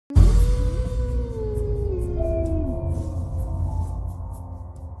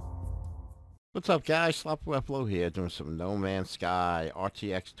What's up, guys? Sloppy Webflow here, doing some No Man's Sky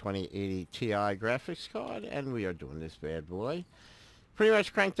RTX 2080 Ti graphics card, and we are doing this bad boy. Pretty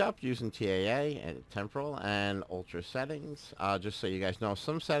much cranked up using TAA and temporal and ultra settings. Just so you guys know,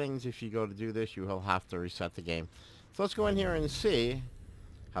 some settings, if you go to do this, you will have to reset the game. So let's go in here and see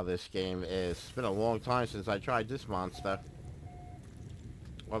how this game is. It's been a long time since I tried this monster.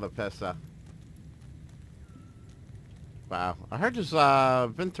 What a pesta. Wow. I heard there's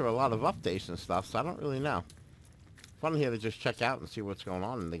been through a lot of updates and stuff, so I don't really know. Fun here to just check out and see what's going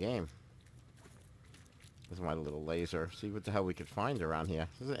on in the game. This is my little laser. See what the hell we could find around here.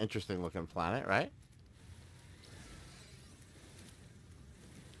 This is an interesting looking planet, right?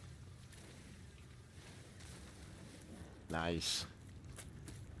 Nice.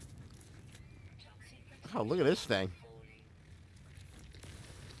 Oh, look at this thing.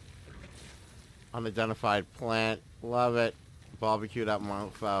 Unidentified plant. Love it. Barbecued up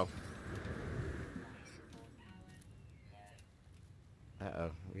mofo. Uh-oh.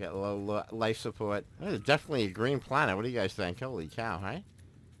 We got low life support. This is definitely a green planet. What do you guys think? Holy cow, right?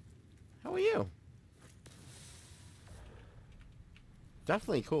 How are you?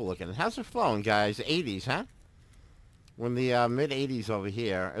 Definitely cool looking. How's it flowing, guys? 80s, huh? We're in the mid-80s over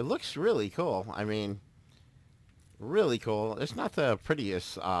here. It looks really cool. I mean, really cool. It's not the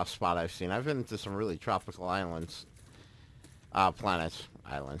prettiest spot I've seen. I've been to some really tropical islands. Planets.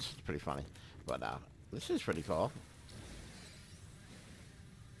 Islands. It's pretty funny. But, this is pretty cool.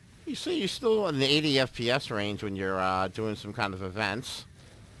 You see, you're still in the 80 FPS range when you're, doing some kind of events.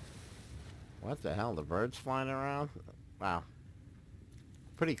 What the hell? The birds flying around? Wow.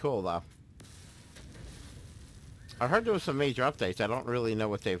 Pretty cool, though. I heard there was some major updates. I don't really know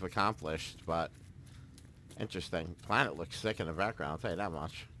what they've accomplished, but interesting. Planet looks sick in the background, I'll tell you that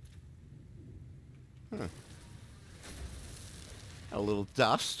much. A little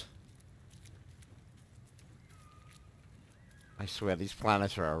dust. I swear, these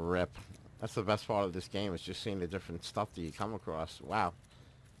planets are a rip. That's the best part of this game, is just seeing the different stuff that you come across. Wow.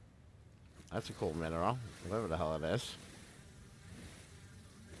 That's a cool mineral. Whatever the hell it is.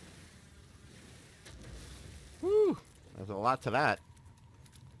 Woo! There's a lot to that.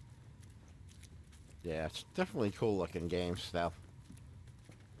 Yeah, it's definitely cool looking game still.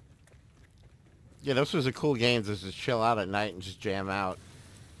 Yeah, this was a cool game just to chill out at night and just jam out.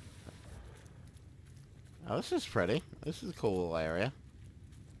 Oh, this is pretty. This is a cool little area.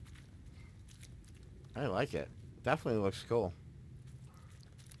 I like it. Definitely looks cool.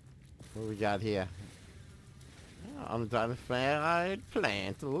 What do we got here? Oh, unidentified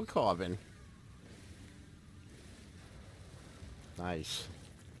plant. A little carbon. Nice.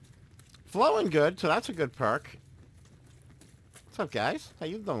 Flowing good, so that's a good perk. What's up, guys? How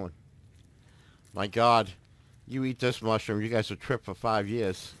you doing? My God. You eat this mushroom, you guys will trip for 5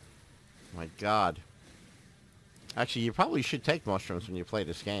 years. My God. Actually, you probably should take mushrooms when you play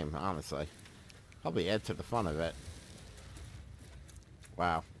this game, honestly. Probably add to the fun of it.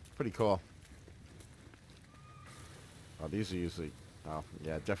 Wow. Pretty cool. Oh, these are usually... Oh,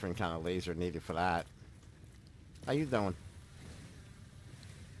 yeah, different kind of laser needed for that. How you doing?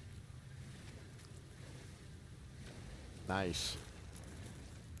 Nice.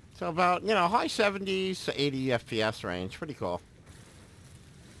 So about, you know, high 70s to 80 FPS range. Pretty cool.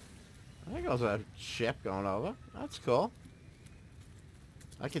 I think there's a ship going over. That's cool.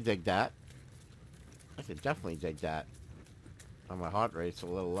 I could dig that. I could definitely dig that. Oh, my heart rate's a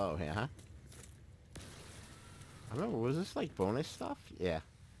little low here, huh? I remember, was this like bonus stuff? Yeah.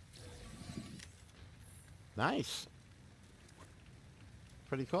 Nice.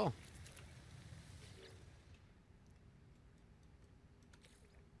 Pretty cool.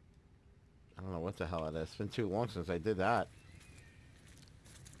 I don't know what the hell it is. It's been too long since I did that.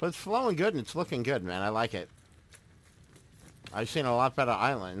 But it's flowing good and it's looking good, man. I like it. I've seen a lot better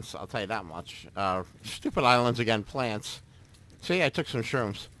islands, I'll tell you that much. Stupid islands again, plants. See, I took some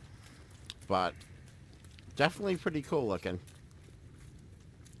shrooms. But definitely pretty cool looking.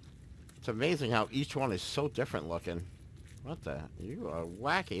 It's amazing how each one is so different looking. What the? You are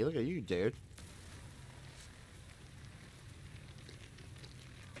wacky. Look at you, dude.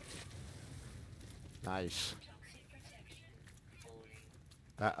 Nice.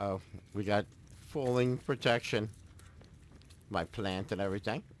 Uh-oh. We got falling protection. My plant and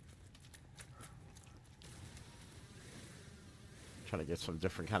everything. Trying to get some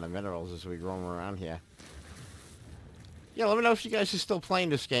different kind of minerals as we roam around here. Yeah, let me know if you guys are still playing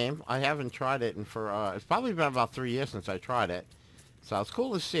this game. I haven't tried it, and it's probably been about 3 years since I tried it. So it's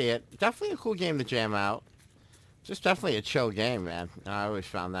cool to see it. Definitely a cool game to jam out. Just definitely a chill game, man. I always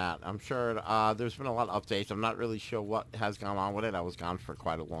found that. I'm sure there's been a lot of updates. I'm not really sure what has gone on with it. I was gone for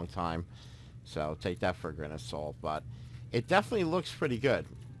quite a long time. So take that for a grain of salt. But it definitely looks pretty good.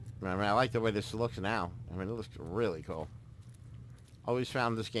 I mean, I like the way this looks now. I mean, it looks really cool. Always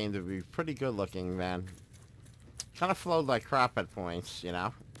found this game to be pretty good looking, man. Kind of flowed like crap at points, you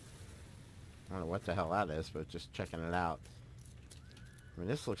know? I don't know what the hell that is, but just checking it out. I mean,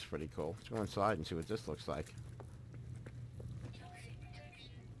 this looks pretty cool. Let's go inside and see what this looks like.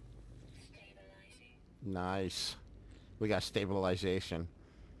 Nice. We got stabilization.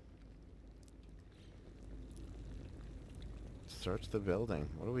 Search the building.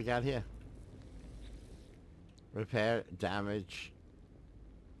 What do we got here? Repair, damage,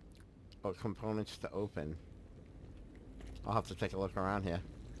 or components to open. I'll have to take a look around here.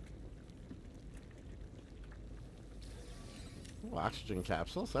 Ooh, oxygen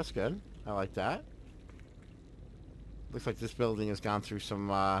capsules. That's good. I like that. Looks like this building has gone through some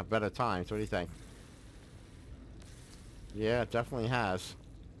better times. What do you think? Yeah, it definitely has.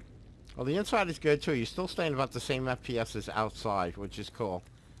 Well, the inside is good too. You're still staying about the same FPS as outside, which is cool.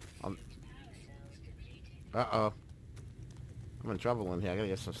 Uh-oh. I'm in trouble in here. I gotta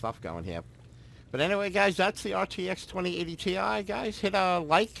get some stuff going here. But anyway, guys, that's the RTX 2080 Ti, guys. Hit a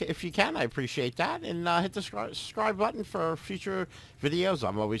like if you can. I appreciate that. And hit the subscribe button for future videos.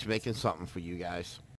 I'm always making something for you guys.